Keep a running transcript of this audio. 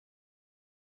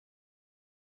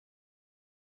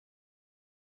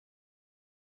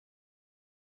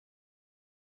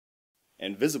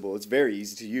Envisible is very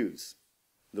easy to use.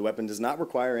 The weapon does not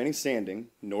require any sanding,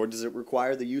 nor does it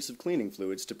require the use of cleaning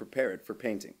fluids to prepare it for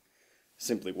painting.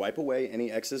 Simply wipe away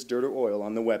any excess dirt or oil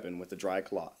on the weapon with a dry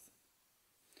cloth.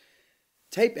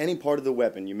 Tape any part of the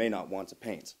weapon you may not want to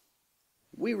paint.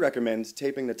 We recommend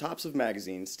taping the tops of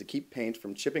magazines to keep paint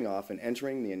from chipping off and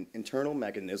entering the internal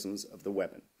mechanisms of the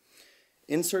weapon.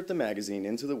 Insert the magazine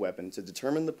into the weapon to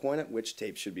determine the point at which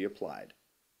tape should be applied.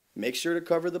 Make sure to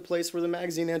cover the place where the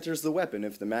magazine enters the weapon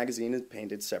if the magazine is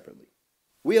painted separately.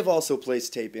 We have also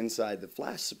placed tape inside the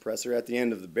flash suppressor at the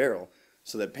end of the barrel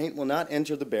so that paint will not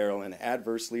enter the barrel and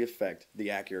adversely affect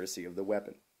the accuracy of the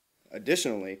weapon.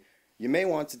 Additionally, you may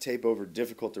want to tape over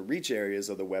difficult to reach areas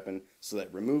of the weapon so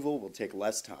that removal will take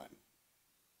less time.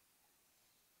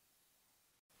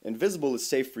 Envisible is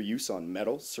safe for use on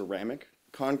metal, ceramic,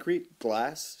 concrete,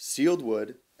 glass, sealed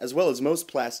wood, as well as most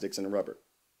plastics and rubber.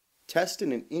 Test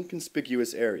in an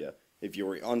inconspicuous area if you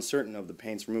are uncertain of the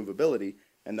paint's removability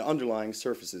and the underlying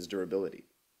surface's durability.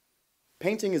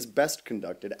 Painting is best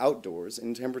conducted outdoors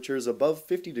in temperatures above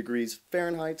 50 degrees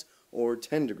Fahrenheit or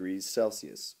 10 degrees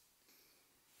Celsius.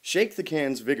 Shake the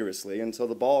cans vigorously until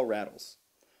the ball rattles.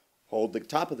 Hold the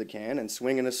top of the can and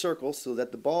swing in a circle so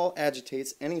that the ball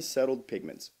agitates any settled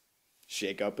pigments.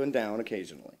 Shake up and down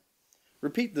occasionally.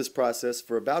 Repeat this process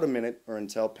for about a minute or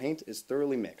until paint is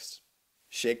thoroughly mixed.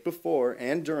 Shake before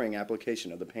and during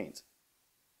application of the paint.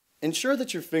 Ensure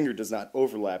that your finger does not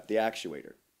overlap the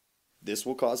actuator. This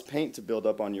will cause paint to build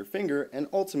up on your finger and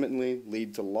ultimately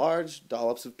lead to large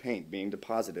dollops of paint being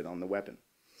deposited on the weapon.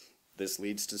 This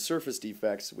leads to surface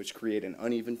defects which create an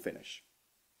uneven finish.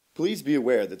 Please be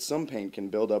aware that some paint can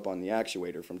build up on the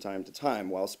actuator from time to time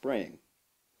while spraying.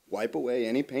 Wipe away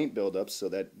any paint buildup so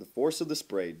that the force of the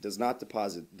spray does not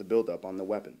deposit the buildup on the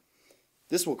weapon.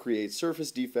 This will create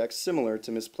surface defects similar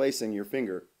to misplacing your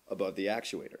finger above the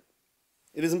actuator.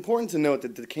 It is important to note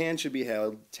that the can should be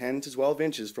held 10 to 12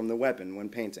 inches from the weapon when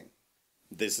painting.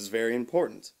 This is very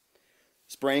important.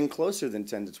 Spraying closer than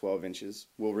 10 to 12 inches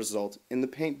will result in the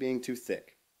paint being too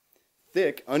thick.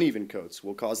 Thick, uneven coats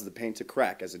will cause the paint to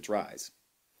crack as it dries.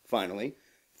 Finally,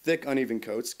 thick, uneven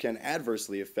coats can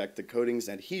adversely affect the coating's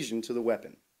adhesion to the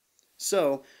weapon.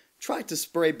 So, try to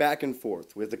spray back and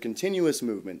forth with a continuous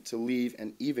movement to leave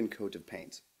an even coat of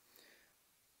paint.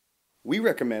 We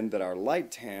recommend that our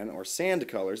light tan or sand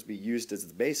colors be used as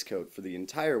the base coat for the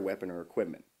entire weapon or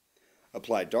equipment.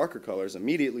 Apply darker colors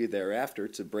immediately thereafter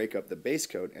to break up the base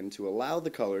coat and to allow the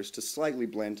colors to slightly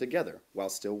blend together while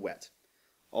still wet.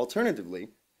 Alternatively,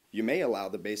 you may allow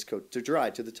the base coat to dry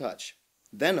to the touch,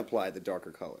 then apply the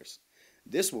darker colors.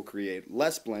 This will create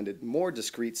less blended, more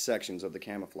discrete sections of the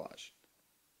camouflage.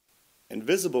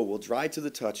 Envisible will dry to the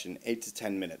touch in 8 to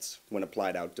 10 minutes when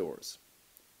applied outdoors.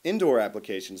 Indoor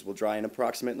applications will dry in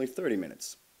approximately 30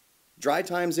 minutes. Dry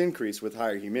times increase with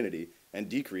higher humidity and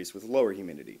decrease with lower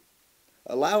humidity.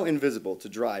 Allow Envisible to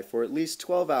dry for at least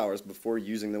 12 hours before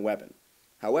using the weapon.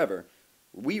 However,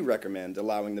 we recommend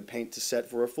allowing the paint to set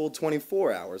for a full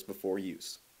 24 hours before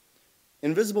use.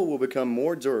 Envisible will become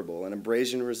more durable and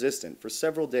abrasion resistant for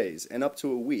several days and up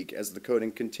to a week as the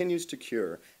coating continues to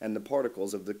cure and the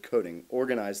particles of the coating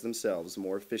organize themselves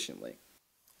more efficiently.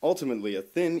 Ultimately, a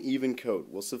thin, even coat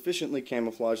will sufficiently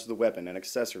camouflage the weapon and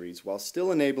accessories while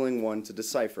still enabling one to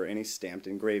decipher any stamped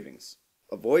engravings.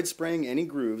 Avoid spraying any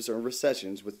grooves or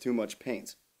recessions with too much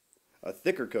paint. A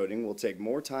thicker coating will take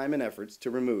more time and efforts to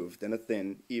remove than a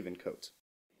thin, even coat.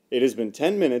 It has been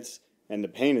 10 minutes and the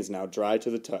paint is now dry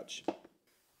to the touch.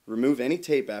 Remove any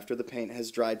tape after the paint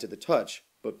has dried to the touch,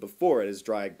 but before it has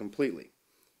dried completely.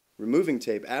 Removing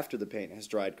tape after the paint has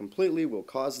dried completely will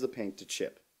cause the paint to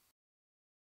chip.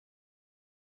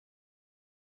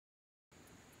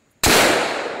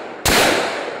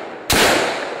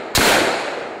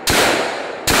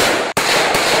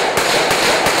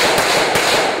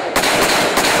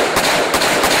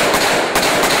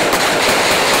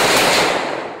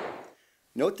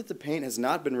 Note that the paint has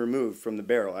not been removed from the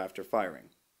barrel after firing.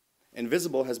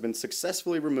 Envisible has been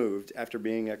successfully removed after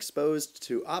being exposed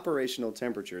to operational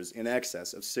temperatures in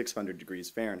excess of 600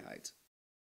 degrees Fahrenheit.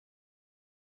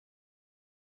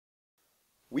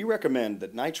 We recommend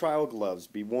that nitrile gloves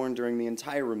be worn during the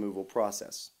entire removal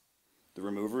process. The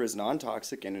remover is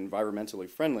non-toxic and environmentally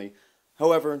friendly.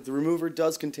 However, the remover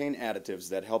does contain additives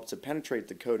that help to penetrate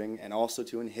the coating and also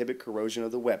to inhibit corrosion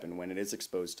of the weapon when it is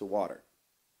exposed to water.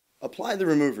 Apply the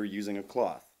remover using a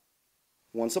cloth.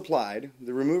 Once applied,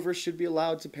 the remover should be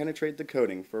allowed to penetrate the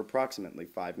coating for approximately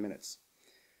 5 minutes.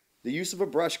 The use of a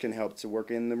brush can help to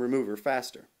work in the remover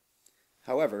faster.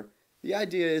 However, the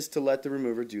idea is to let the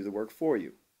remover do the work for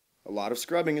you. A lot of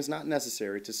scrubbing is not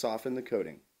necessary to soften the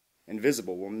coating.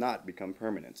 Envisible will not become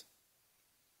permanent.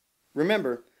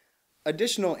 Remember,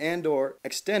 additional and/or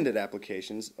extended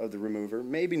applications of the remover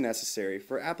may be necessary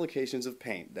for applications of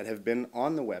paint that have been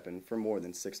on the weapon for more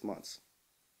than 6 months.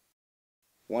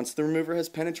 Once the remover has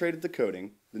penetrated the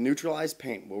coating, the neutralized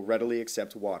paint will readily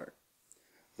accept water.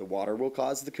 The water will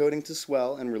cause the coating to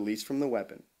swell and release from the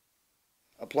weapon.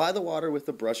 Apply the water with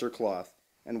a brush or cloth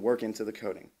and work into the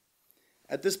coating.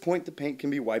 At this point, the paint can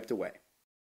be wiped away.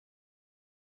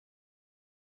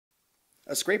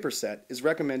 A scraper set is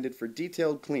recommended for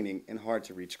detailed cleaning in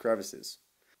hard-to-reach crevices.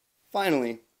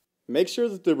 Finally, make sure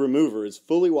that the remover is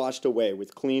fully washed away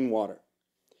with clean water.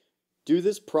 Do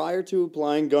this prior to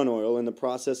applying gun oil in the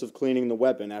process of cleaning the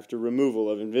weapon after removal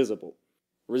of Envisible.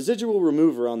 Residual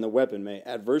remover on the weapon may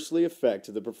adversely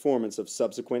affect the performance of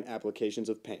subsequent applications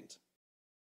of paint.